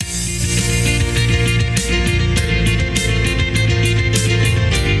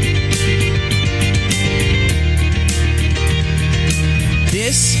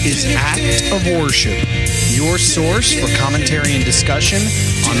of Worship, your source for commentary and discussion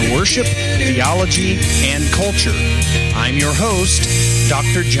on worship, theology, and culture. I'm your host,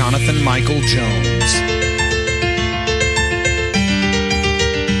 Dr. Jonathan Michael Jones.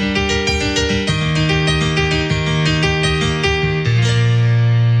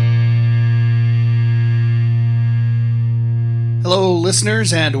 Hello,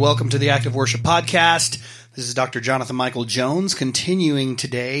 listeners, and welcome to the Active Worship Podcast. This is Dr. Jonathan Michael Jones, continuing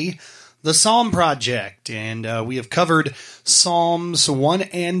today the Psalm Project, and we have covered Psalms 1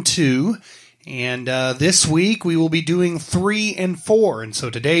 and 2, and this week we will be doing 3 and 4, and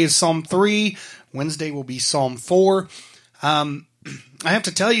so today is Psalm 3, Wednesday will be Psalm 4. I have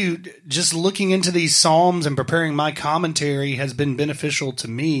to tell you, just looking into these Psalms and preparing my commentary has been beneficial to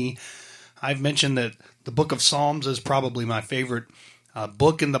me. I've mentioned that the book of Psalms is probably my favorite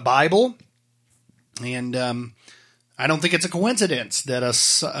book in the Bible, and I don't think it's a coincidence that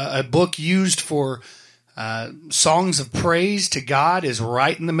a book used for songs of praise to God is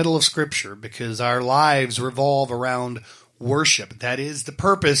right in the middle of Scripture, because our lives revolve around worship. That is the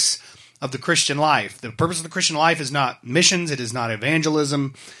purpose of the Christian life. The purpose of the Christian life is not missions, it is not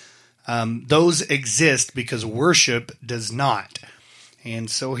evangelism. Those exist because worship does not. And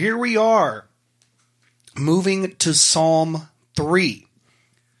so here we are, moving to Psalm 3.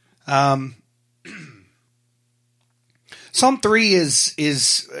 Psalm 3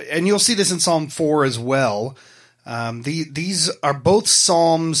 is, and you'll see this in Psalm 4 as well. These are both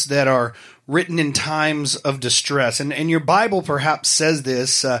Psalms that are written in times of distress. And your Bible perhaps says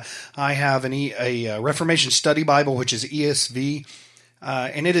this. I have a Reformation Study Bible, which is ESV,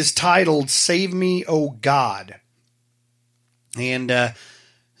 and it is titled, Save Me, O God. And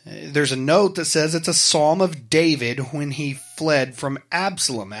there's a note that says it's a psalm of David when he fled from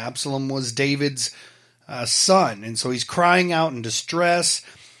Absalom. Absalom was David's son, and so he's crying out in distress,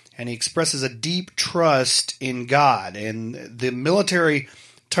 and he expresses a deep trust in God. And the military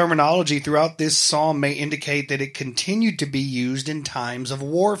terminology throughout this psalm may indicate that it continued to be used in times of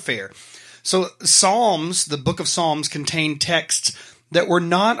warfare. So Psalms, the book of Psalms, contain texts that were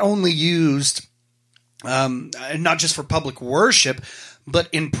not only used not just for public worship, but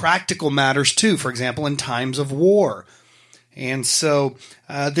in practical matters too, for example, in times of war. And so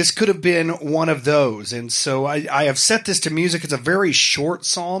this could have been one of those. And so I have set this to music. It's a very short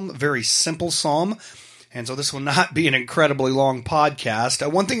psalm, very simple psalm. And so this will not be an incredibly long podcast.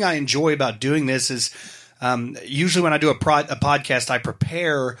 One thing I enjoy about doing this is usually when I do a podcast, I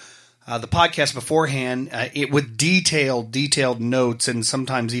prepare the podcast beforehand with detailed notes, and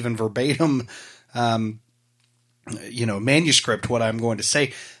sometimes even verbatim manuscript, what I'm going to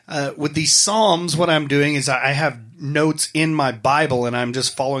say. With these Psalms, what I'm doing is I have notes in my Bible, and I'm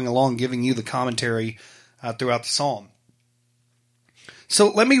just following along, giving you the commentary throughout the Psalm. So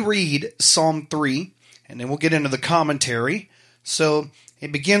let me read Psalm 3, and then we'll get into the commentary. So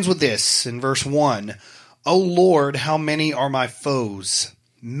it begins with this in verse 1. O Lord, how many are my foes?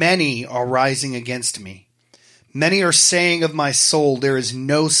 Many are rising against me. Many are saying of my soul, there is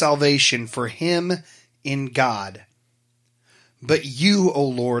no salvation for him in God. But you, O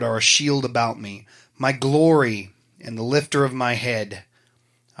Lord, are a shield about me, my glory and the lifter of my head.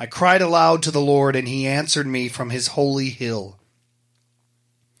 I cried aloud to the Lord, and he answered me from his holy hill.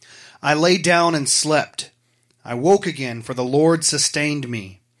 I lay down and slept. I woke again, for the Lord sustained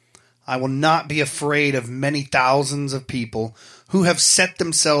me. I will not be afraid of many thousands of people who have set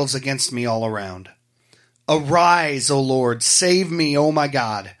themselves against me all around. Arise, O Lord, save me, O my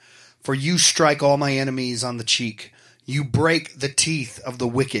God. For you strike all my enemies on the cheek. You break the teeth of the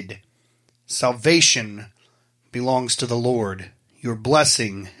wicked. Salvation belongs to the Lord. Your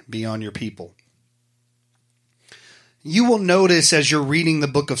blessing be on your people. You will notice as you're reading the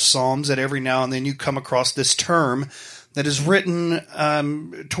book of Psalms that every now and then you come across this term that is written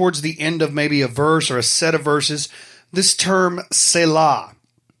towards the end of maybe a verse or a set of verses. This term, Selah.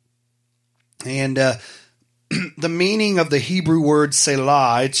 And the meaning of the Hebrew word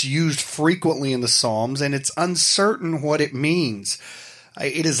Selah, it's used frequently in the Psalms, and it's uncertain what it means.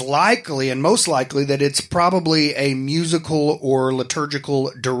 It is likely, and most likely, that it's probably a musical or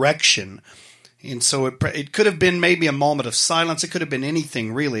liturgical direction. And so it could have been maybe a moment of silence. It could have been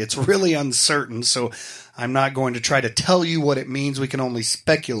anything, really. It's really uncertain, so I'm not going to try to tell you what it means. We can only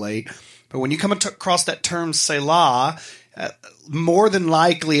speculate. But when you come across that term Selah, more than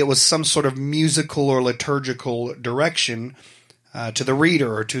likely it was some sort of musical or liturgical direction to the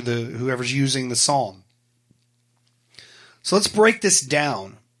reader or to whoever's using the psalm. So let's break this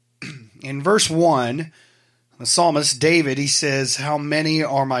down. In verse 1, the psalmist David, he says, how many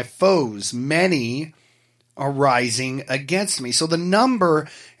are my foes? Many are rising against me. So the number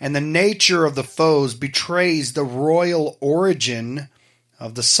and the nature of the foes betrays the royal origin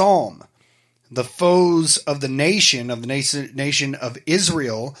of the psalm. The foes of the nation of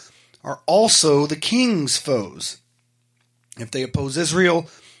Israel, are also the king's foes. If they oppose Israel,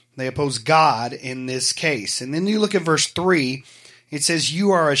 they oppose God in this case. And then you look at verse 3, it says,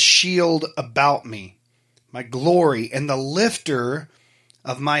 "You are a shield about me, my glory, and the lifter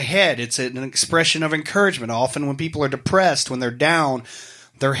of my head." It's an expression of encouragement. Often when people are depressed, when they're down,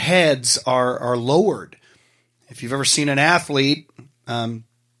 their heads are lowered. If you've ever seen an athlete,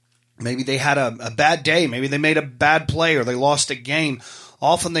 maybe they had a bad day, maybe they made a bad play or they lost a game,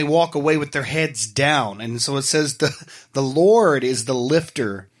 often they walk away with their heads down. And so it says, the Lord is the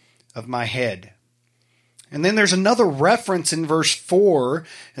lifter of my head. And then there's another reference in verse 4.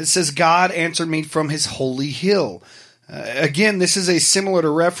 It says, "God answered me from his holy hill." Again, this is a similar to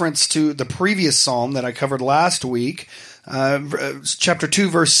reference to the previous psalm that I covered last week. Chapter 2,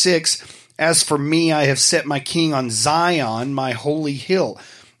 verse 6, "As for me, I have set my king on Zion, my holy hill."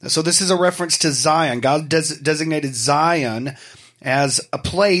 So this is a reference to Zion. God designated Zion as a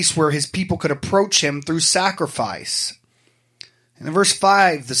place where his people could approach him through sacrifice. And in verse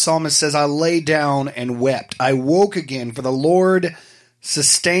 5, the psalmist says, "I lay down and wept. I woke again, for the Lord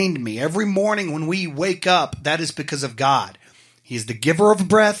sustained me." Every morning when we wake up, that is because of God. He is the giver of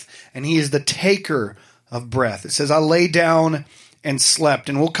breath, and he is the taker of breath. It says, "I lay down and slept."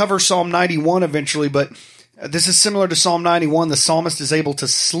 And we'll cover Psalm 91 eventually, but this is similar to Psalm 91. The psalmist is able to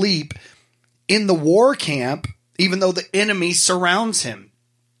sleep in the war camp, even though the enemy surrounds him.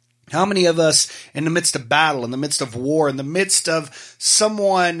 How many of us, in the midst of battle, in the midst of war, in the midst of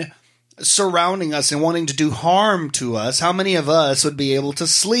someone surrounding us and wanting to do harm to us, how many of us would be able to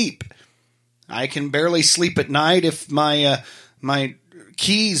sleep? I can barely sleep at night if my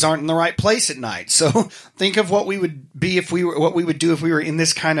keys aren't in the right place at night. So think of what we would be what we would do if we were in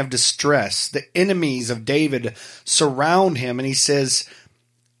this kind of distress. The enemies of David surround him, and he says,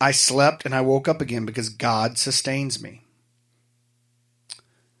 "I slept and I woke up again because God sustains me."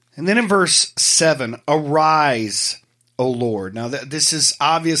 And then in verse 7, "Arise, O Lord." Now this is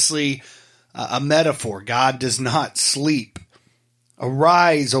obviously a metaphor. God does not sleep.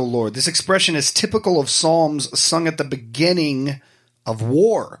 "Arise, O Lord." This expression is typical of psalms sung at the beginning of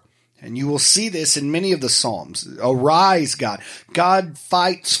war. And you will see this in many of the psalms. Arise, God. God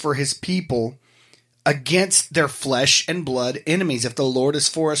fights for his people against their flesh and blood enemies. If the Lord is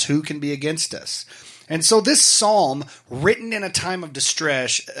for us, who can be against us? And so this psalm, written in a time of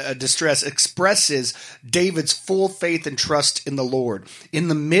distress, expresses David's full faith and trust in the Lord. In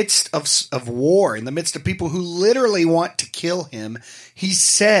the midst of war, in the midst of people who literally want to kill him, he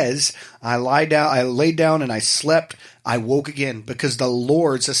says, I lay down and I slept, I woke again because the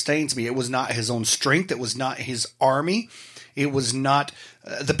Lord sustains me. It was not his own strength. It was not his army. It was not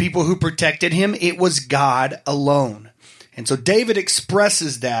the people who protected him. It was God alone. And so David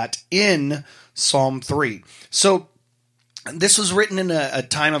expresses that in Psalm 3. So this was written in a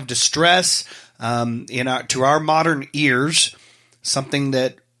time of distress, to our modern ears, something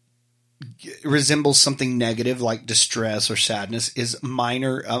that resembles something negative like distress or sadness is a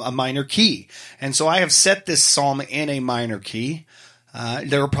minor key. And so I have set this psalm in a minor key.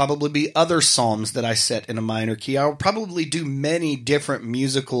 There will probably be other psalms that I set in a minor key. I will probably do many different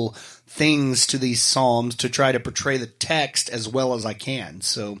musical things to these psalms to try to portray the text as well as I can.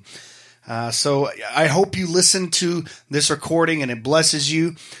 So I hope you listen to this recording and it blesses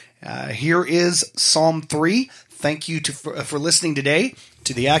you. Here is Psalm 3. Thank you for listening today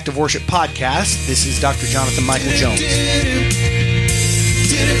to the Act of Worship podcast. This is Dr. Jonathan Michael Jones.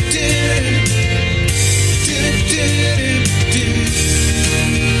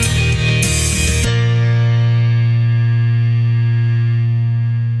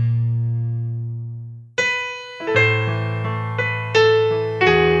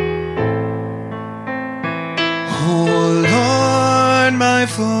 My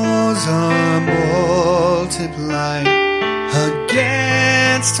foes are multiplied,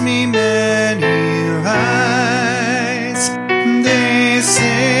 against me many rise. They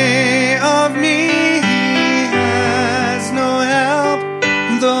say of me he has no help,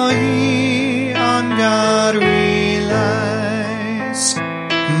 though he on God relies.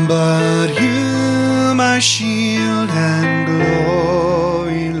 But you, my shield and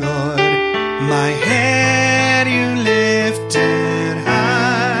glory, Lord, my head you lifted.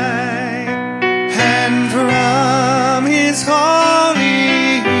 His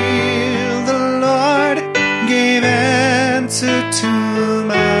holy hill, the Lord gave answer to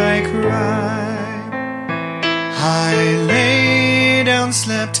my cry. I lay down,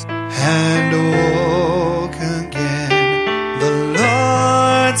 slept, and woke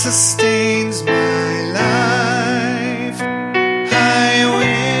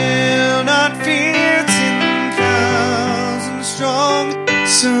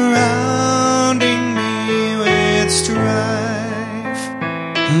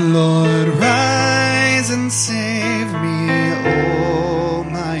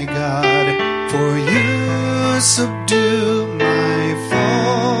subdue